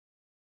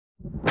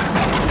Hi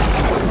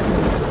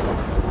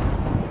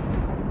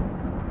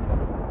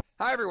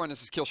everyone,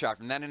 this is Killshot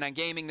from 99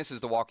 Gaming. This is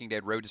the Walking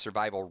Dead Road to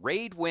Survival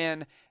Raid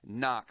Win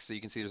KNOX. So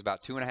you can see there's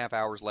about 2.5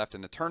 hours left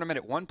in the tournament.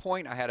 At one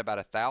point I had about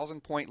a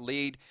 1,000-point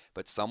lead,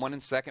 but someone in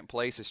second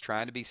place is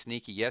trying to be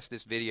sneaky. Yes,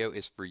 this video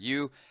is for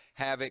you,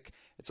 Havoc.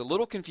 It's a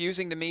little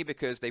confusing to me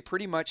because they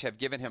pretty much have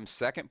given him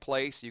second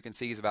place. You can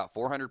see he's about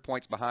 400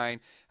 points behind.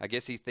 I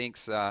guess he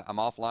thinks I'm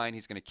offline,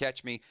 he's going to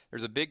catch me.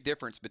 There's a big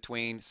difference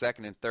between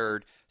second and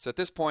third. So at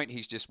this point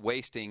he's just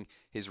wasting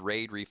his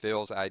raid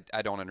refills. I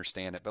don't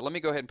understand it. But let me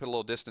go ahead and put a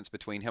little distance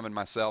between him and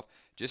myself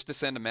just to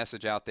send a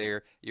message out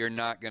there. You're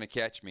not going to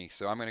catch me.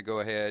 So I'm going to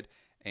go ahead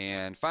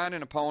and find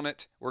an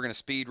opponent. We're going to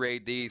speed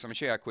raid these. I'm going to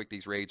show you how quick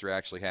these raids are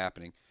actually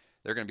happening.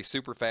 They're going to be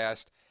super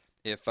fast.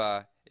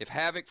 If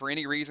Havoc for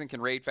any reason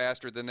can raid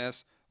faster than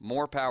this,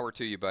 more power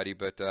to you, buddy.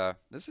 But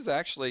this is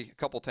actually, a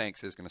couple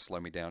tanks is going to slow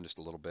me down just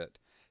a little bit.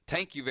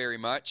 Thank you very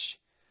much.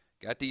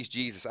 Got these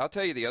Jesus. I'll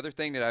tell you the other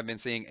thing that I've been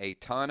seeing a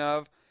ton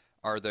of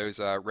are those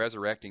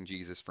resurrecting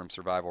Jesus from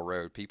Survival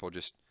Road. People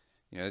just,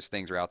 you know, those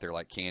things are out there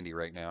like candy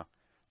right now.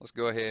 Let's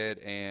go ahead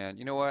and,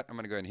 you know what? I'm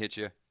going to go ahead and hit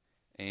you.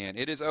 And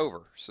it is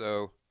over.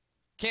 So,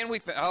 can we...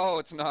 Oh,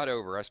 it's not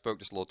over. I spoke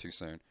just a little too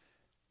soon.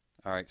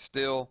 All right,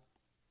 still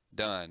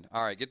done.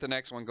 All right, get the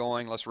next one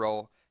going. Let's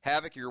roll.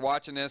 Havoc, you're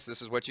watching this.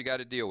 This is what you got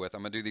to deal with.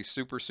 I'm going to do these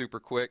super, super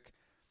quick.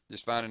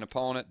 Just find an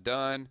opponent.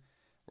 Done.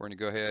 We're going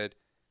to go ahead,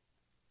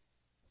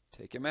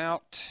 take him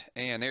out.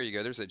 And there you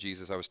go. There's that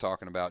Jesus I was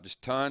talking about.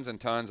 Just tons and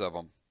tons of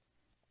them.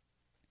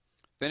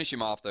 Finish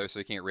him off, though, so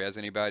he can't res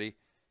anybody.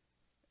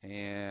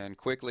 And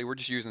quickly, we're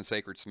just using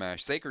Sacred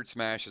Smash. Sacred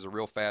Smash is a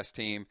real fast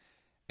team,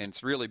 and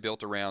it's really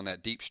built around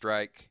that deep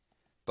strike,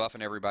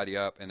 buffing everybody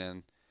up, and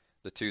then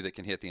the two that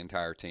can hit the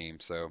entire team.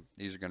 So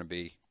these are going to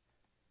be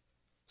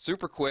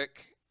super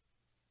quick.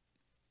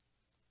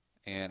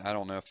 And I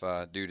don't know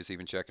if dude is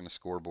even checking the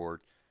scoreboard.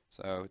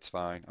 So it's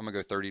fine. I'm going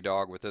to go 30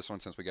 dog with this one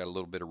since we got a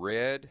little bit of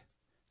red.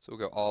 So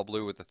we'll go all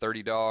blue with the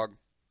 30 dog.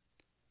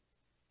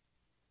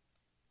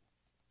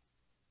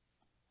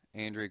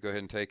 Andrea, go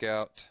ahead and take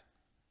out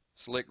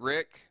Slick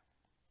Rick.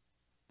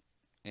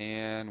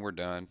 And we're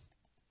done.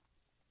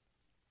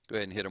 Go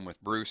ahead and hit him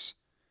with Bruce.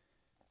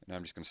 And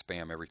I'm just going to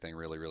spam everything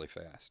really, really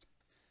fast.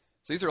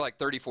 So these are like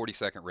 30, 40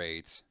 second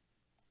raids.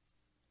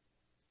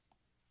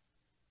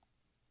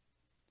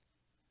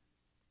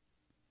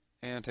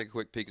 And take a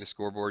quick peek at the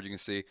scoreboard. You can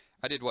see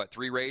I did, what,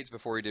 3 raids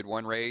before he did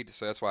 1 raid?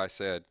 So that's why I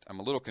said I'm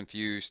a little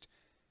confused.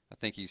 I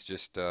think he's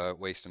just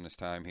wasting his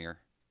time here.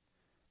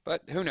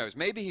 But who knows?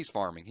 Maybe he's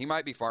farming. He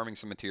might be farming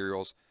some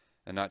materials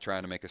and not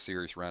trying to make a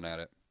serious run at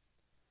it.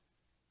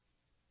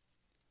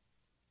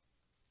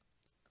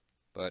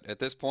 But at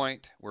this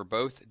point, we're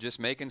both just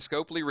making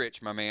Scopely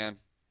rich, my man.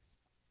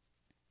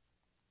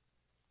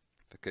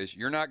 Because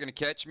you're not going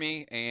to catch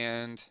me,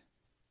 and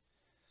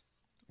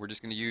we're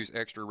just going to use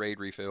extra raid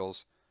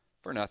refills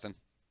for nothing.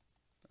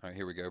 All right,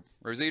 here we go.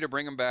 Rosita,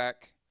 bring him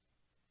back.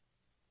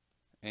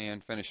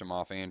 And finish him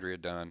off. Andrea,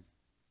 done.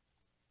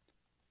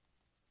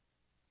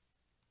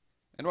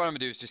 And what I'm going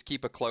to do is just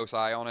keep a close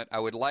eye on it. I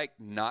would like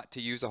not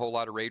to use a whole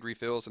lot of raid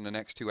refills in the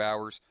next 2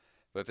 hours.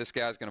 But if this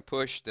guy's going to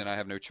push, then I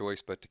have no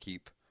choice but to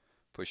keep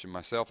pushing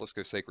myself. Let's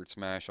go Sacred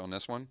Smash on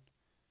this one.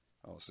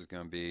 Oh, this is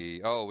going to be...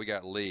 Oh, we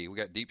got Lee. We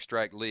got Deep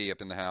Strike Lee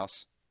up in the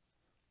house.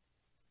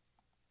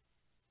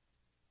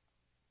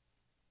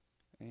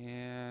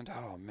 And,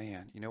 oh,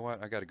 man. You know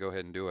what? I got to go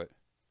ahead and do it.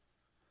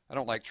 I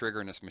don't like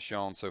triggering this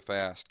Michonne so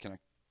fast.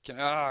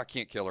 I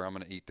can't kill her. I'm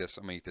going to eat this.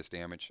 I'm going to eat this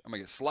damage. I'm going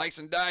to get sliced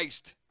and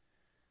diced.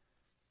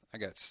 I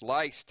got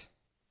sliced.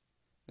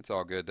 It's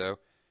all good, though.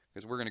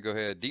 Because we're going to go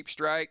ahead. Deep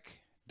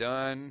Strike.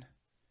 Done.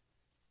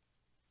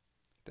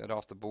 Get that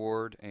off the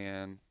board.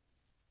 And...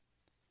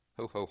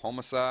 Ho-ho,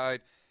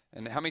 homicide.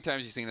 And how many times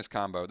have you seen this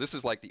combo? This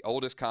is like the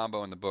oldest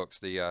combo in the books.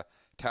 The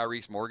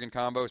Tyrese Morgan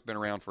combo has been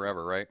around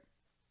forever, right?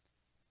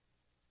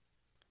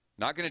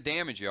 Not going to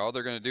damage you. All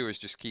they're going to do is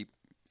just keep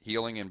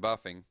healing and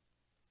buffing.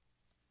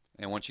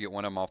 And once you get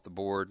one of them off the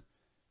board,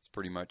 it's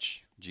pretty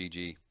much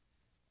GG.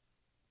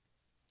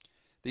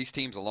 These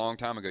teams a long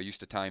time ago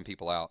used to time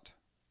people out.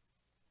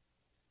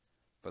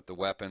 But the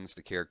weapons,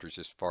 the characters,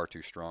 just far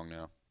too strong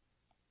now.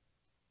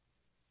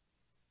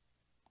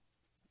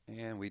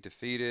 And we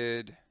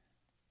defeated.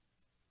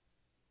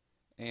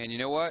 And you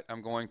know what?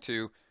 I'm going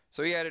to...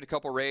 So he added a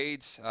couple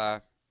raids.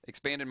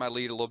 Expanded my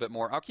lead a little bit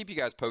more. I'll keep you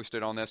guys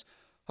posted on this.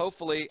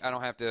 Hopefully, I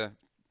don't have to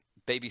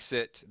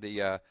babysit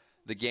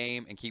the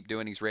game and keep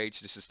doing these raids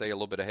just to stay a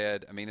little bit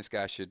ahead. I mean, this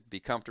guy should be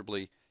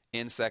comfortably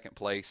in second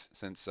place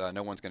since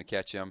no one's going to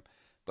catch him.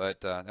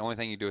 But the only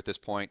thing you do at this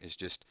point is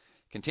just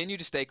continue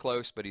to stay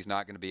close, but he's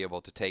not going to be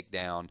able to take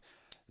down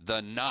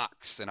the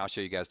KNOX. And I'll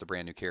show you guys the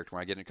brand new character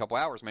when I get in a couple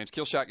hours. My name's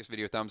Killshot. Give this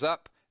video a thumbs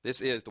up.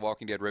 This is The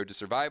Walking Dead Road to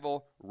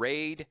Survival.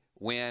 Raid,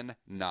 win,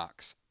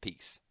 KNOX.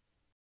 Peace.